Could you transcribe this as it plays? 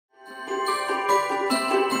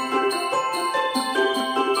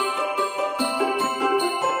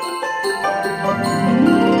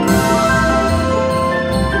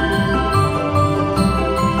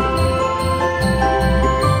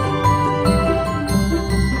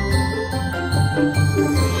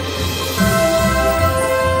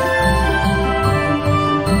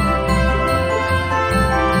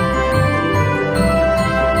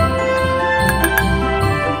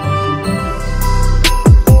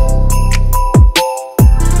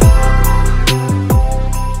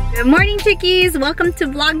Good morning, chickies. Welcome to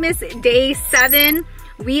Vlogmas day 7.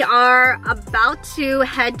 We are about to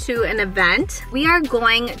head to an event. We are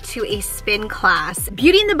going to a spin class.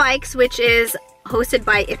 Beauty and Bikes, which is hosted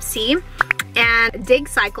by IPSY, and Dig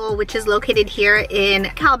Cycle, which is located here in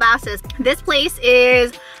Calabasas. This place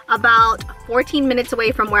is about 14 minutes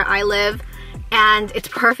away from where I live, and it's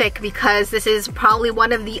perfect because this is probably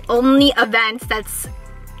one of the only events that's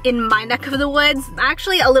in my neck of the woods. I'm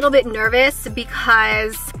actually a little bit nervous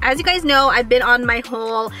because, as you guys know, I've been on my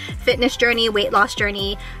whole fitness journey, weight loss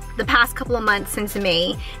journey the past couple of months since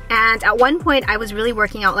May, and at one point I was really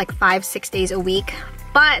working out like 5-6 days a week,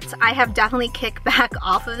 but I have definitely kicked back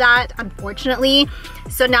off of that, unfortunately.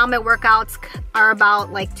 So now my workouts are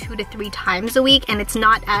about like 2 to 3 times a week, and it's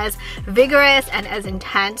not as vigorous and as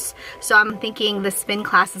intense. So I'm thinking the spin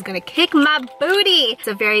class is gonna kick my booty. It's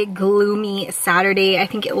a very gloomy Saturday. I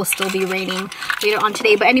think it will still be raining later on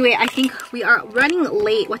today. But anyway, I think we are running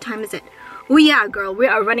late. What time is it? Oh yeah, girl, we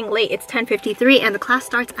are running late. It's 10:53 and the class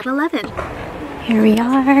starts at 11. Here we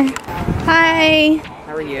are. Hi.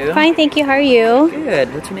 How are you? Fine, thank you. How are you?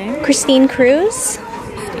 Good. What's your name? Christine Cruz.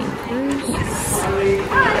 Christine Cruz? Yes.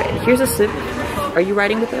 Alright, here's a slip. Are you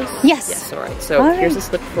riding with us? Yes. Yes, alright. So here's a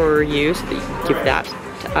slip for you so that you can give that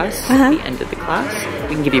to us at the end of the class.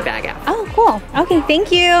 We can give you a bag out. Oh, cool. Okay,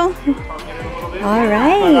 thank you.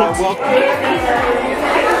 Alright.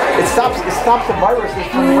 It stops the virus.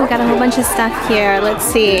 Oh, we got a whole bunch of stuff here. Let's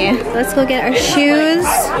see. Let's go get our shoes.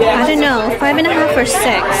 I don't know, 5.5 or 6.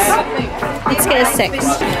 Let's get a 6.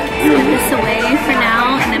 Let's put this away for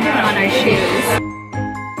now and then put on our shoes.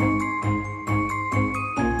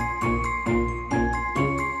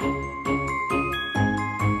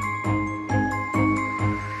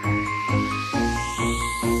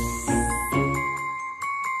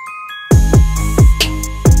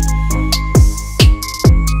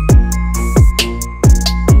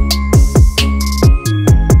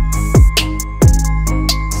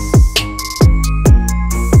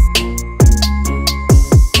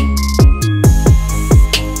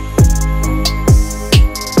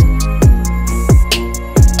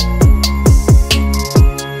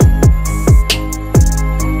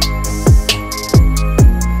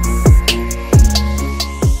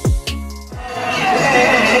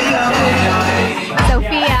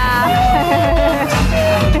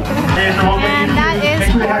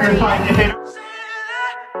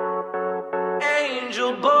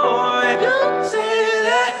 Angel boy, don't say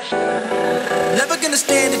that. Never gonna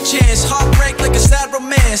stand a chance. Heartbreak like a sad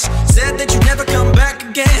romance. Said that you never come back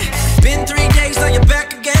again. Been 3 days, now you're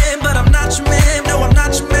back again. But I'm not your man, no, I'm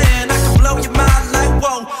not your man. I can blow your mind like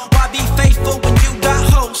whoa. Why be faithful when you got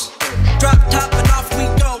hosts? Drop top and off we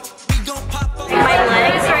go. We gon' pop up. My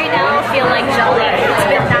legs right now feel like jelly. It's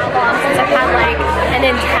been that long since I've had like an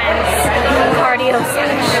intense cardio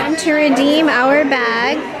session. To redeem our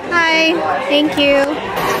bag. Hi, thank you.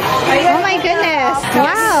 Oh my goodness,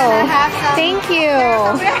 wow, thank you.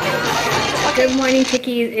 Good morning,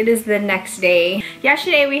 chickies. It is the next day.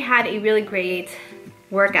 Yesterday we had a really great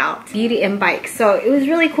workout, Beauty and Bikes. So it was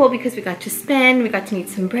really cool because we got to spin, we got to meet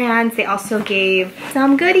some brands. They also gave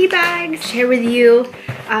some goodie bags to share with you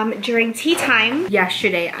during tea time.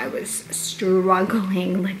 Yesterday I was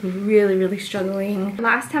struggling, like really struggling.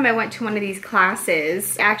 Last time I went to one of these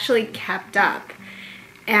classes, I actually kept up.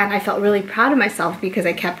 And I felt really proud of myself because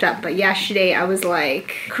I kept up. But yesterday I was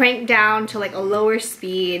like cranked down to like a lower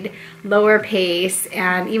speed, lower pace.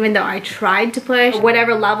 And even though I tried to push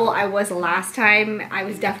whatever level I was last time, I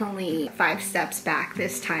was definitely 5 steps back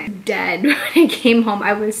this time. Dead. When I came home,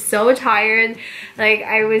 I was so tired. Like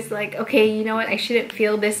I was like, okay, you know what? I shouldn't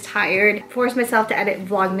feel this tired. Forced myself to edit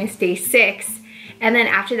Vlogmas day 6. And then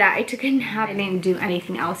after that, I took a nap. I didn't do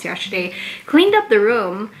anything else yesterday. Cleaned up the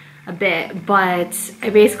room a bit, but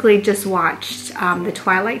I basically just watched the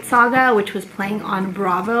Twilight Saga, which was playing on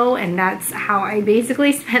Bravo, and that's how I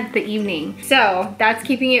basically spent the evening. So that's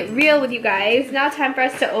keeping it real with you guys. Now time for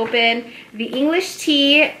us to open the English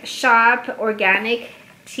Tea Shop Organic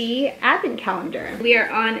Tea Advent Calendar. We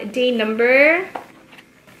are on day number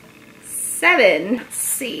 7. Let's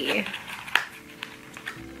see.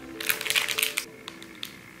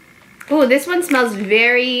 Oh, this one smells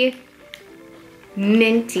very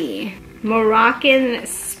minty. Moroccan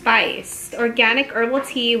spice. Organic herbal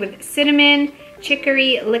tea with cinnamon,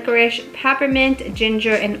 chicory, licorice, peppermint,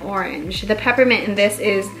 ginger, and orange. The peppermint in this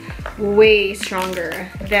is way stronger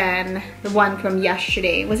than the one from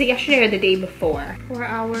yesterday. Was it yesterday or the day before? For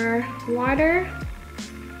our water.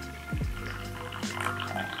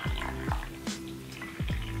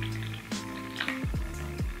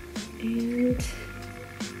 And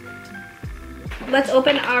Let's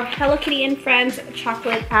open our Hello Kitty and Friends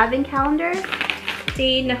chocolate advent calendar.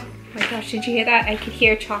 Oh my gosh, did you hear that? I could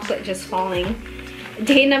hear chocolate just falling.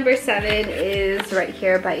 Day number 7 is right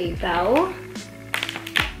here by Belle.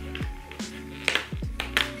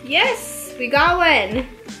 Yes, we got one.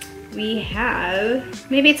 We have,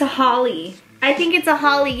 maybe it's a holly. I think it's a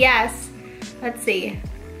holly, yes. Let's see.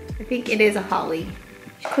 I think it is a holly.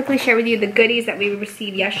 I'll quickly share with you the goodies that we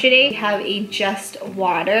received yesterday. We have a Just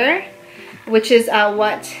Water, which is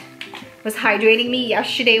what was hydrating me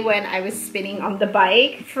yesterday when I was spinning on the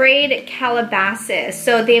bike. SPADE Calabasas.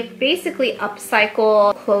 So they basically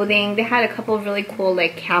upcycle clothing. They had a couple of really cool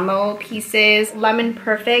like camo pieces. Lemon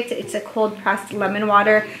Perfect. It's a cold pressed lemon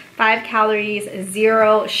water. 5 calories,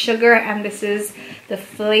 0 sugar, and this is the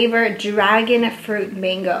flavor Dragon Fruit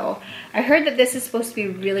Mango. I heard that this is supposed to be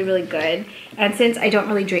really, really good. And since I don't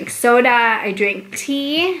really drink soda, I drink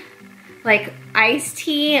tea, like iced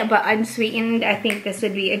tea, but unsweetened. I think this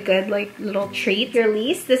would be a good like little treat. Your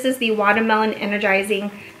least, this is the Watermelon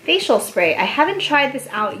Energizing Facial Spray. I haven't tried this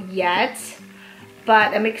out yet,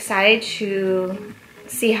 but I'm excited to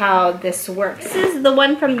see how this works. This is the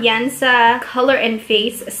one from Yensa Color and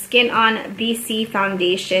Face Skin on BC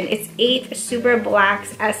Foundation. It's 8 Super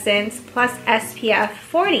Blacks Essence plus SPF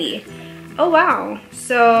 40. Oh wow,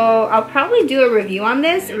 so I'll probably do a review on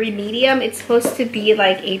this. Remedium, it's supposed to be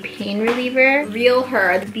like a pain reliever. Real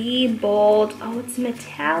Her, Be Bold. Oh, it's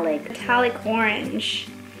metallic orange.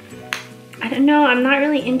 I don't know, I'm not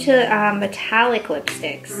really into metallic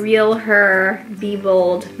lipsticks. Real Her Be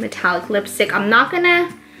Bold metallic lipstick. I'm not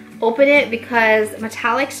gonna open it because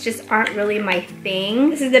metallics just aren't really my thing.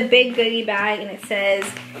 This is a big goodie bag and it says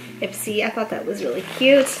IPSY. I thought that was really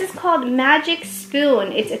cute. This is called Magic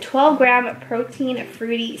Spoon. It's a 12-gram protein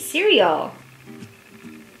fruity cereal.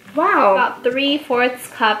 Wow. About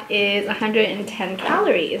 3/4 cup is 110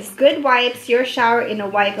 calories. Good Wipes, your shower in a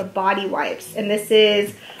wipe of body wipes. And this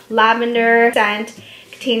is lavender scent.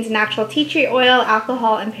 Contains natural tea tree oil,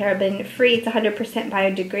 alcohol, and paraben free. It's 100%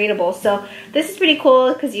 biodegradable. So this is pretty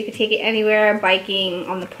cool because you could take it anywhere, biking,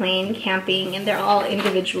 on the plane, camping, and they're all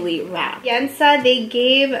individually wrapped. Yensa, they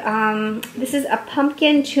gave, this is a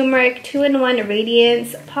pumpkin turmeric 2-in-1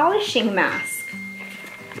 radiance polishing mask.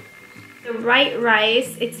 The Right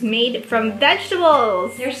Rice, it's made from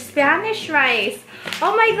vegetables. They're Spanish rice.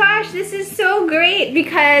 Oh my gosh, this is so great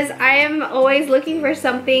because I am always looking for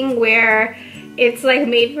something where it's like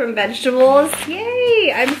made from vegetables.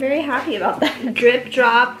 Yay, I'm very happy about that. Drip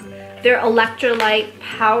Drop, they're electrolyte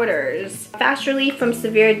powders. Fast relief from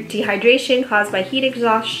severe dehydration caused by heat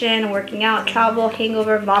exhaustion, working out, travel,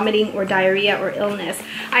 hangover, vomiting, or diarrhea or illness.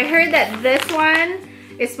 I heard that this one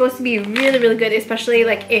is supposed to be really, really good, especially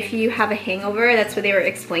like if you have a hangover. That's what they were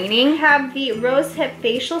explaining. We have the Rose Hip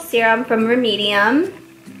Facial Serum from Remedium.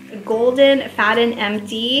 Golden Fatten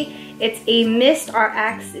MD. It's a Mist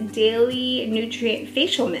RX Daily Nutrient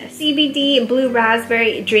Facial Mist. CBD Blue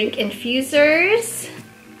Raspberry Drink Infusers.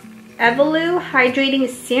 Evolu Hydrating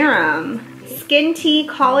Serum. Skin Tea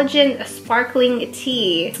Collagen Sparkling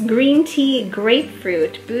Tea. Green Tea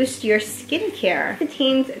Grapefruit. Boost your skincare.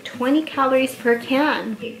 Contains 20 calories per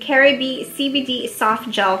can. Caribbean CBD Soft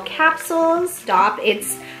Gel Capsules. Stop.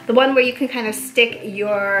 It's the one where you can kind of stick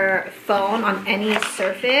your phone on any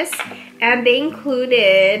surface. And they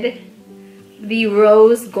included the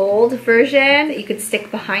rose gold version that you could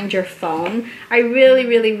stick behind your phone. I really,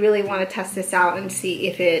 really, really want to test this out and see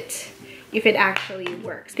if it actually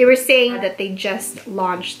works. They were saying that they just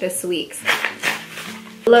launched this week.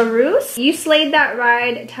 LaRousse, you slayed that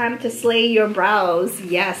ride, time to slay your brows.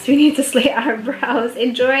 Yes, we need to slay our brows.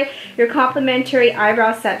 Enjoy your complimentary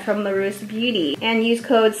eyebrow set from LaRousse Beauty and use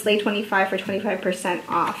code SLAY25 for 25%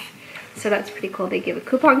 off. So that's pretty cool. They give a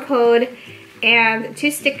coupon code and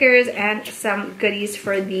 2 stickers and some goodies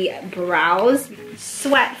for the brows.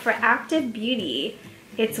 Sweat for Active Beauty.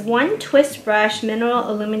 It's 1 twist brush, mineral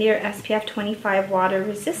illuminator, SPF 25 water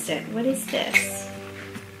resistant. What is this?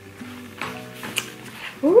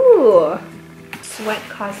 Ooh, Sweat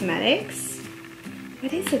Cosmetics.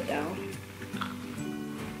 What is it though?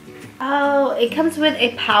 Oh, it comes with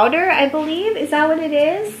a powder, I believe. Is that what it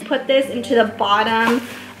is? Put this into the bottom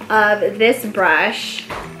of this brush.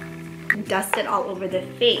 Dust it all over the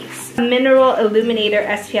face. Mineral Illuminator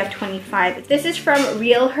SPF 25. This is from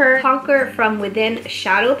Real Her Conquer From Within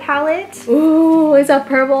Shadow Palette. Ooh, it's a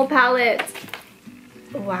purple palette.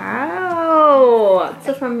 Wow.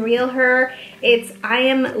 So from Real Her, it's I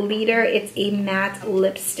Am Leader. It's a matte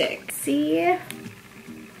lipstick. See?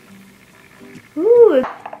 Ooh,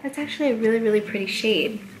 that's actually a really, really pretty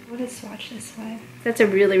shade. What is swatch this way? That's a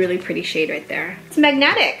really, really pretty shade right there. It's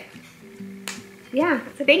magnetic. yeah,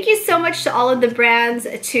 so thank you so much to all of the brands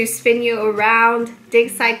to spin you around. Dig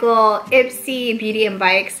Cycle, IPSY Beauty and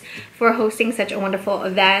Bikes for hosting such a wonderful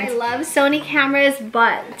event. I love Sony cameras,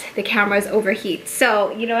 but the cameras overheat.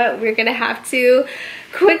 So you know what, we're gonna have to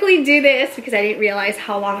quickly do this because I didn't realize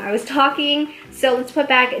how long I was talking. So let's put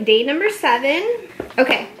back day number 7.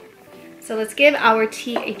 Okay, so let's give our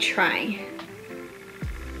tea a try.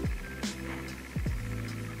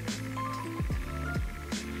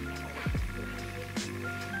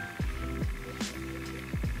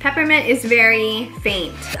 Peppermint is very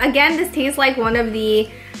faint. Again, this tastes like one of the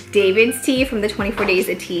David's tea from the 24 Days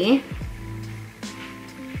of Tea.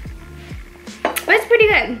 But it's pretty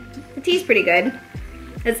good. The tea's pretty good.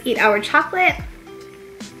 Let's eat our chocolate.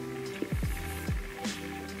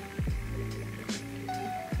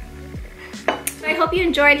 I hope you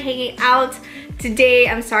enjoyed hanging out today.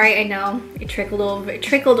 I'm sorry, I know it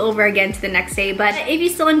trickled over again to the next day, but if you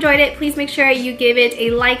still enjoyed it, please make sure you give it a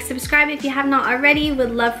like, subscribe if you have not already.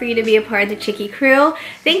 Would love for you to be a part of the Chicky crew.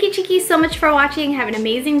 Thank you, Chickies, so much for watching. Have an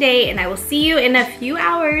amazing day, and I will see you in a few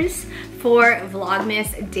hours for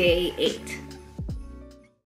Vlogmas Day 8.